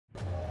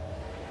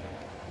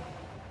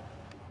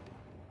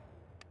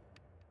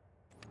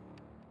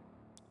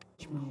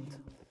mode.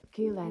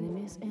 Kill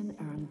enemies and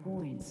earn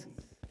points.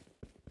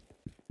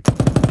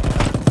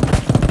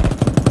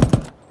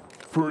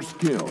 First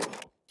kill.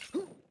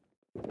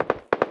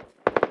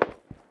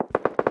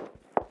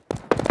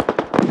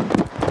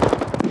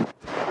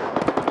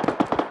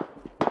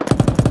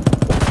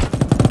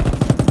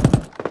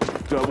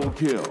 Double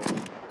kill.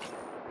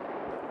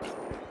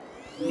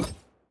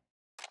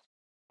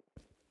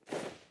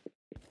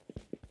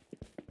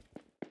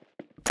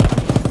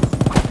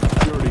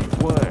 Dirty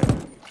play.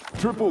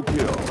 Triple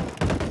kill.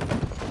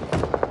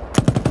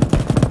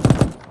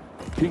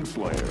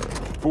 Kingslayer.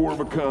 4 of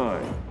a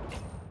kind.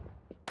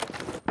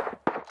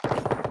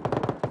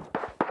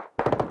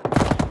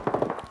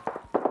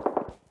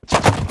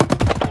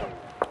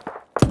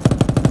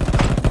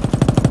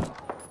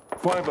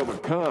 Five of a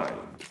kind.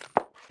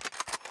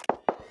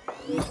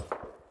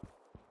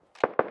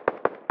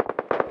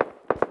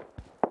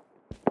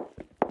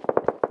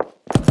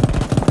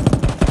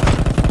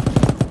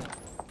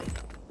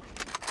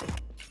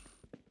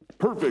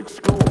 Perfect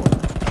score.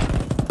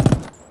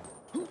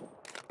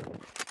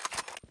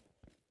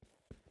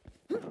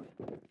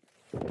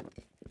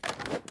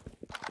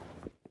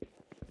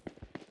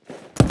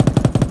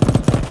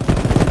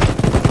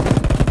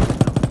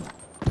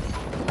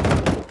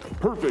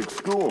 Perfect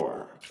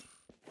score.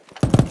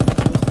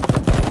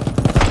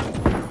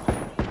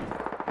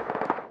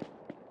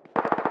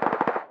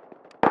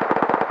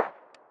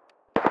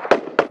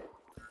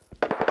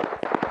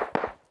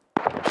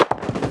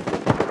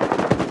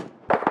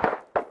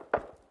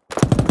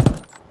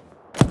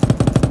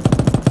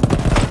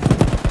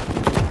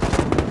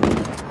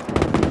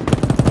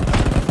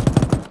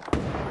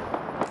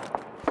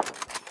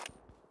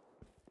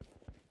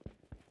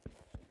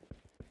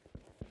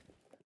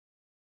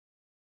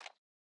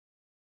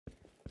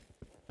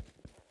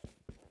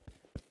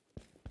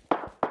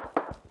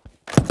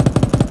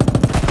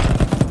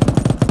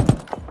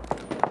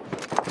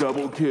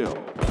 Double kill.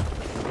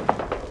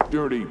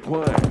 Dirty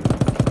play.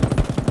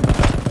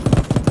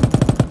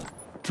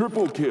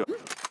 Triple kill.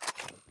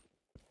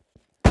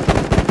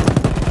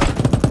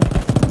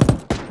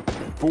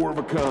 4 of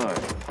a kind.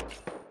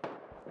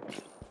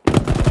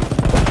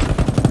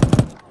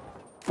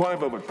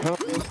 5 of a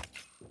kind.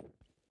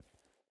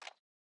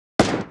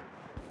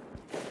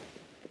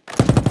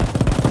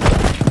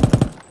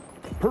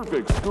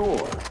 Perfect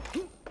score.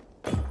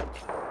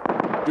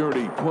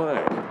 Dirty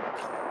play.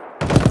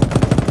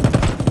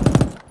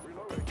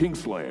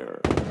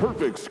 Kingslayer.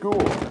 Perfect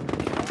score.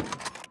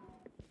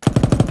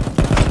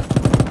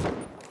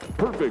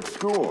 Perfect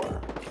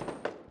score.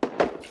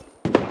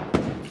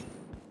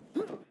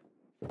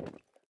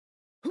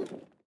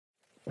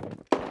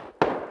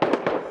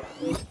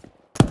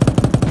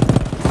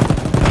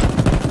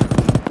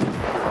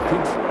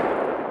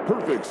 Kingslayer.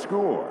 Perfect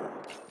score.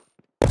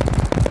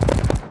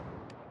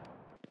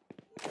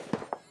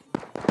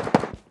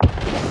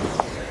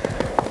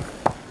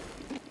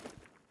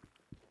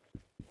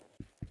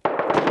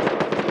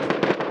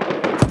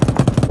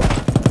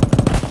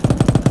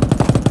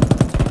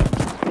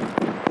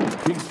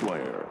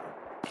 Kingslayer.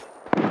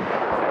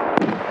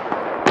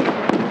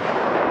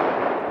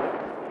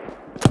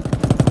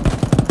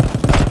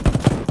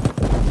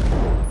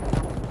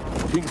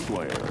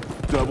 Kingslayer.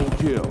 Double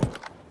kill.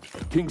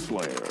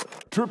 Kingslayer.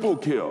 Triple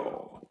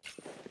kill.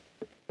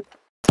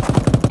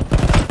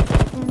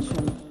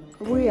 Attention,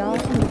 we are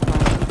in the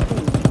final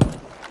stage.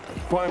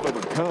 5 of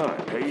a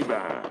kind.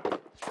 Payback.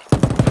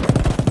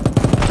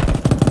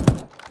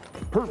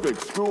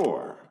 Perfect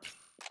score.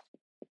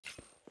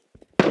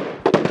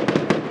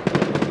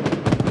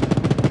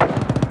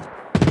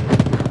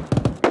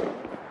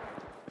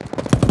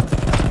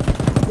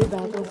 The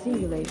battle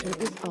simulation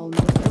is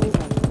almost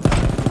over.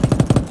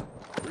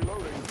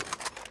 Reloading.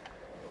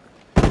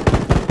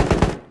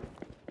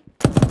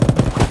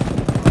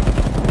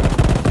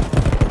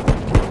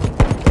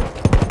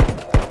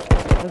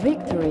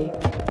 Victory!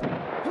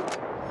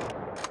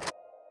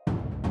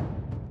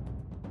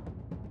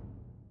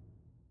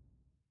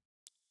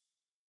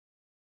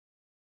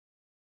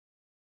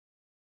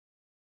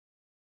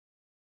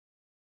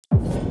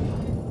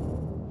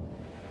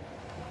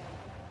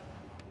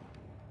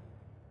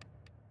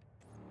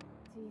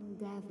 Team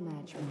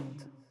Deathmatch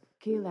mode.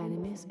 Kill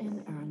enemies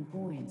and earn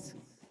points.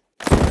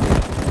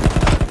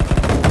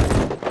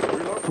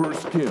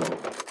 First kill.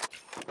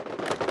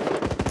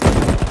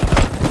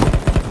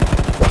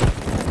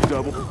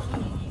 Double.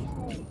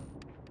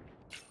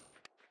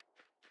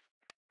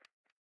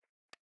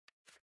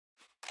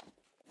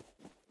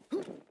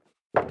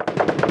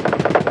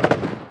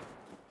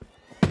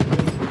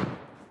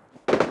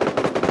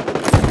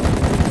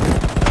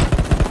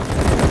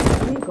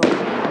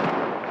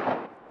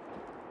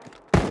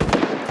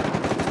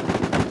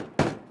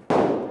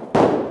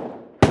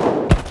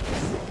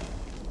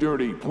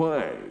 Dirty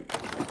play.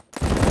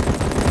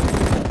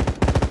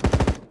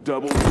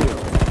 Double kill.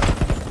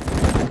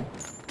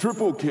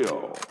 Triple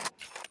kill.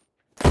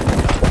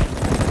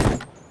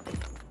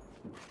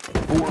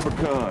 4 of a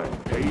kind.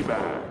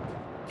 Payback.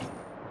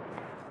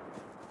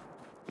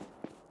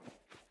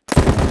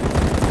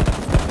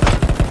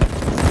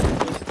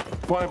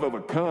 5 of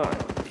a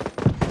kind.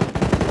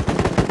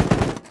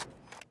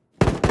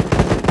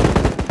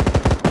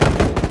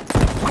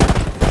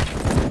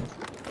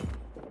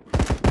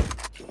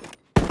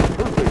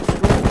 Perfect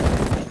score.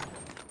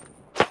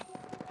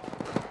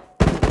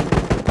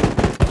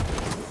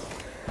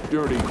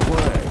 Dirty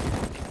play.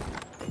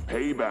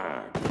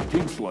 Payback.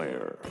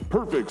 Kingslayer.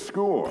 Perfect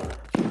score.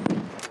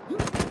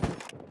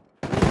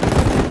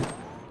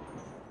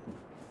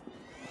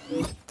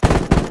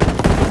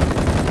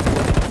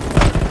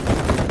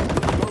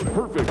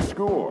 Perfect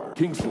score.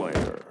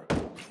 Kingslayer.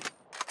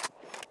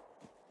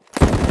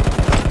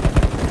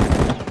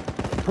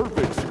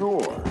 Perfect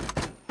score.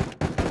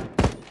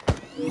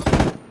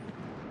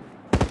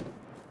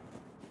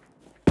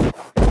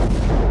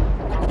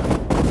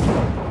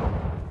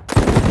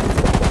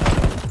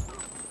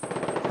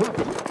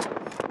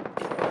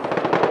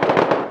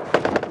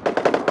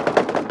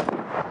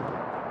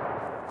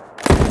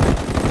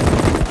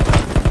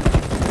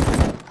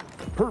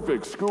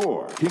 Perfect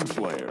score.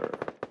 Kingslayer.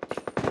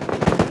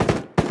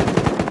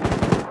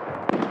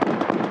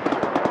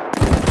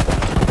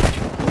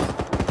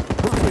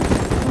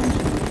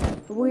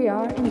 We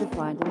are in the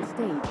final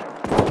stage.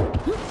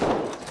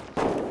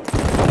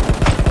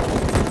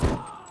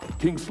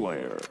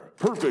 Kingslayer.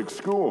 Perfect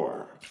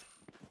score.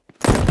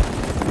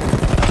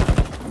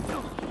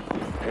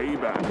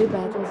 Payback. The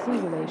battle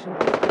simulation.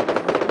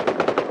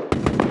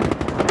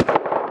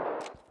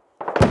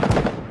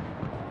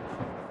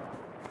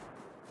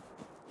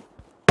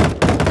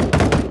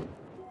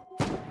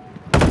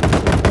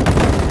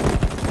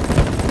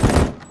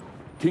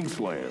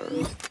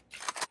 Kingslayer.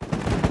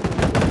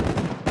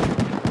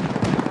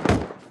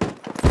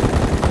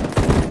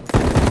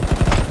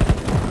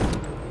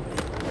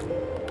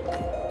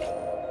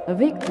 A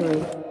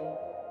victory.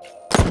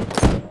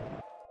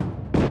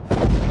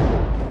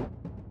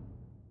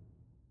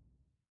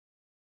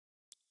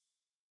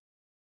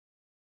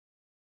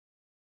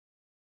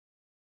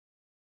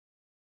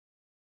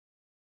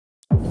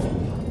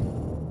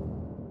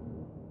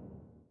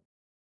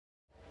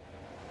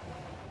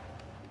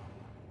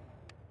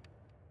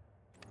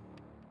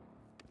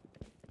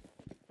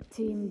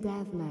 Team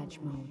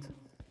Deathmatch mode.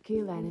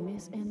 Kill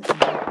enemies in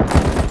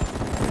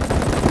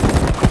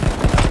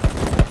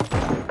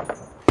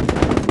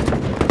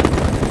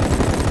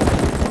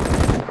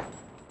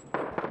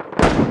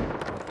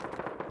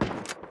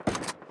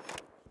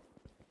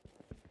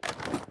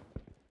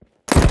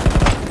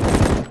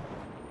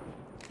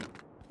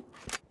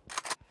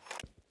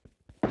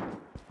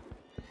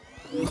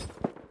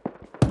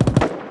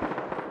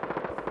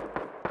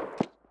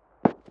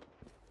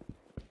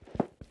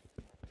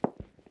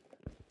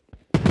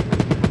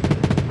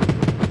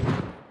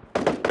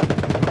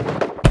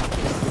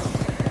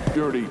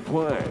Dirty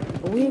play.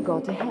 We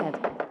got ahead.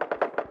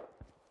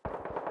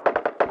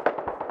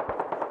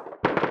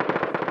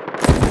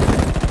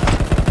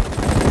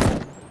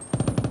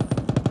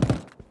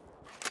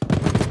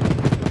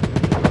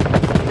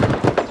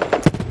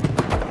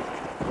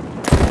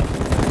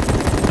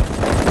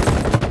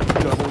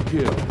 Double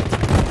kill.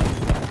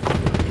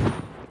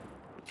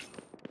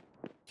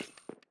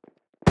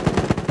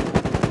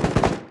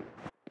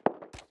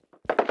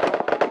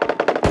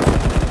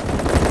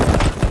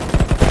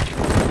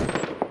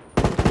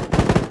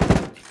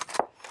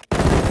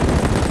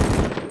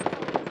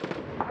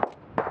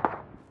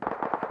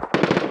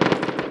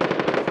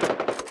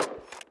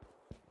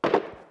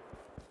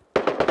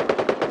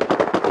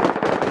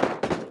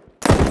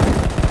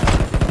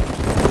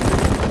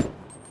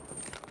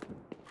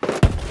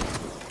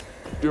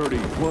 Dirty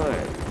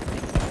play.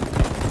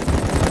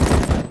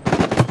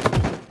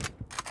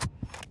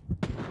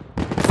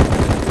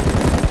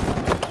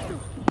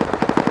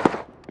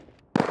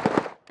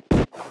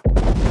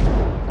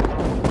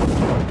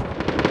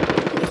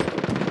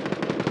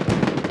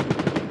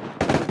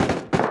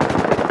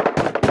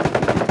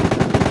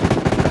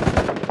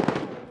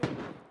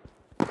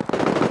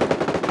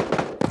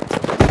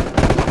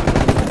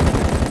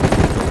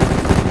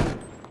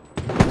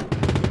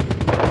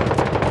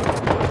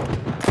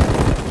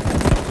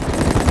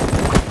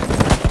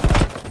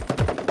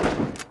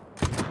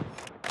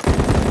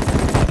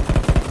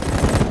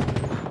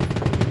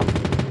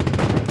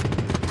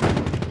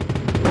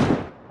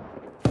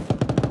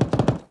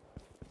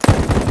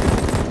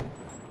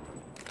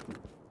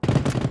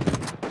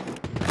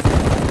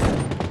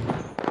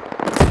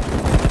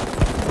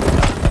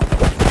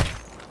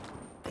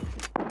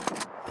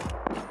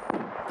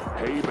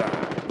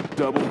 Payback.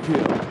 Double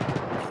kill.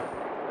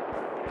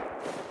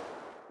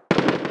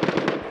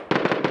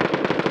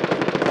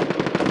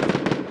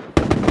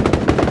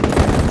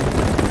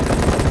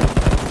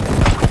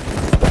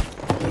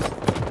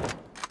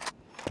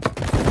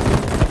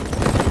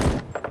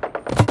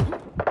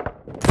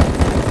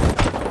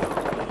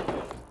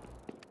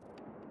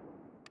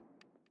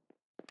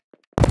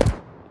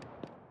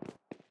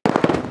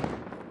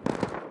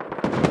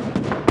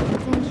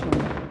 Attention.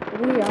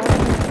 We are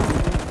in the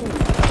final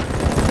stage.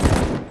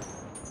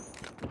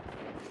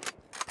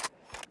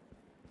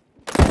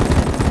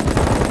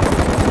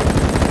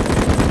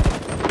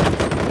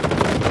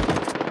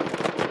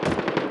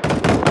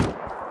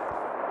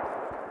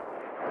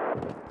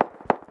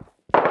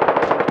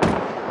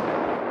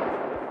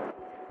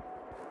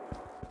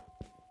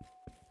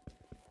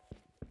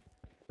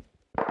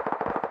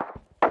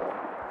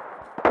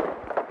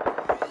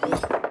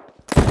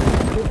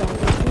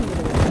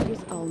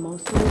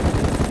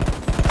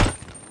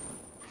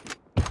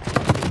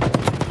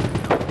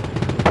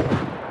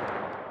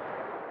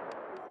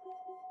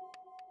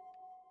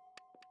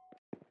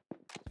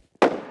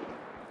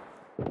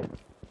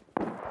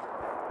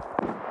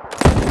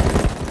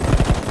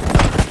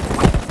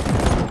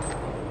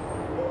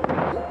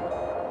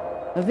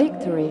 A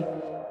victory